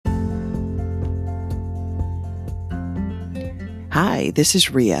Hi, this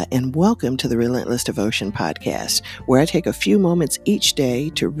is Ria, and welcome to the Relentless Devotion Podcast, where I take a few moments each day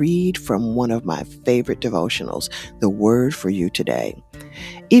to read from one of my favorite devotionals, The Word for You Today.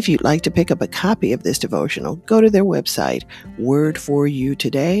 If you'd like to pick up a copy of this devotional, go to their website,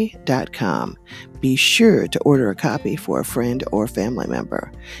 wordforyoutoday.com. Be sure to order a copy for a friend or family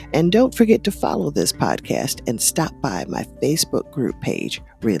member. And don't forget to follow this podcast and stop by my Facebook group page,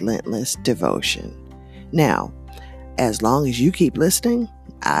 Relentless Devotion. Now, as long as you keep listening,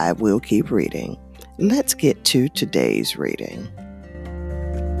 I will keep reading. Let's get to today's reading.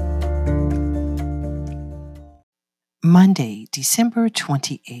 Monday, December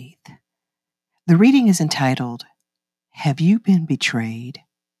 28th. The reading is entitled, Have You Been Betrayed?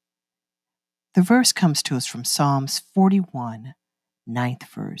 The verse comes to us from Psalms 41, 9th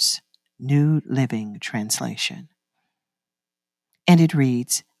verse, New Living Translation. And it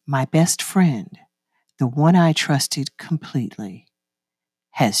reads, My best friend, the one I trusted completely,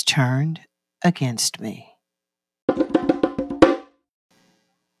 has turned against me.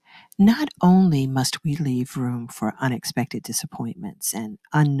 Not only must we leave room for unexpected disappointments and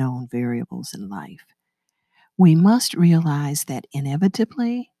unknown variables in life, we must realize that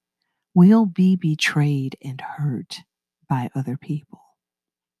inevitably we'll be betrayed and hurt by other people.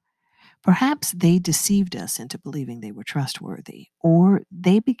 Perhaps they deceived us into believing they were trustworthy, or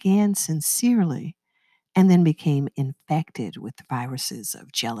they began sincerely and then became infected with the viruses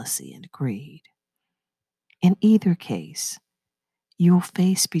of jealousy and greed. In either case, you'll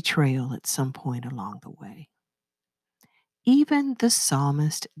face betrayal at some point along the way. Even the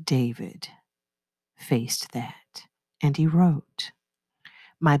psalmist David faced that, and he wrote,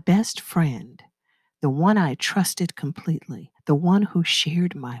 My best friend, the one I trusted completely, the one who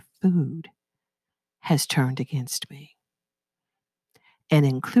shared my food, has turned against me. And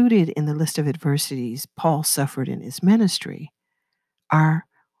included in the list of adversities Paul suffered in his ministry are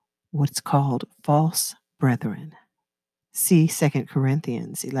what's called false brethren. See 2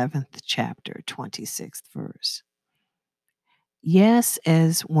 Corinthians 11th chapter, 26th verse. Yes,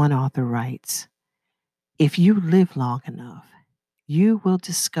 as one author writes, if you live long enough, you will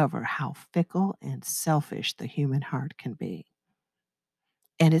discover how fickle and selfish the human heart can be.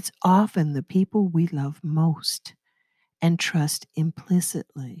 And it's often the people we love most and trust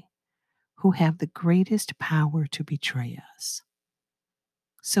implicitly who have the greatest power to betray us.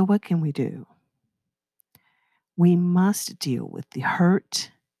 So what can we do? We must deal with the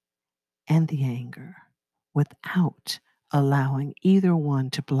hurt and the anger without allowing either one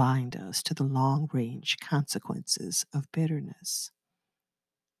to blind us to the long-range consequences of bitterness.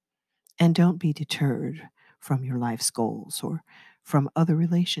 And don't be deterred from your life's goals or from other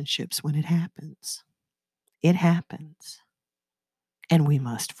relationships when it happens. It happens, and we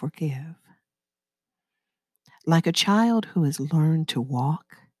must forgive. Like a child who has learned to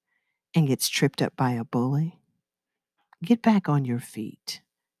walk and gets tripped up by a bully, get back on your feet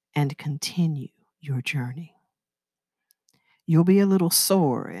and continue your journey. You'll be a little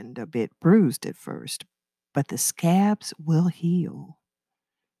sore and a bit bruised at first, but the scabs will heal,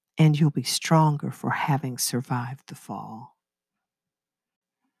 and you'll be stronger for having survived the fall.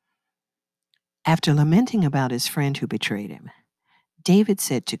 After lamenting about his friend who betrayed him, David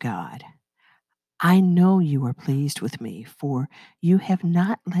said to God, I know you are pleased with me, for you have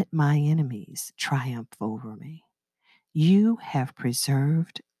not let my enemies triumph over me. You have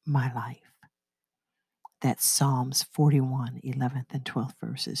preserved my life. That's Psalms 41, 11th and 12th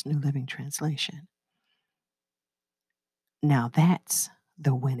verses, New Living Translation. Now that's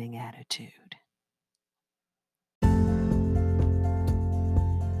the winning attitude.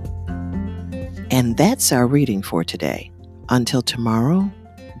 And that's our reading for today. Until tomorrow,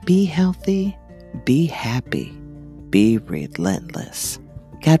 be healthy, be happy, be relentless.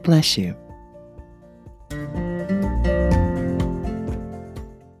 God bless you.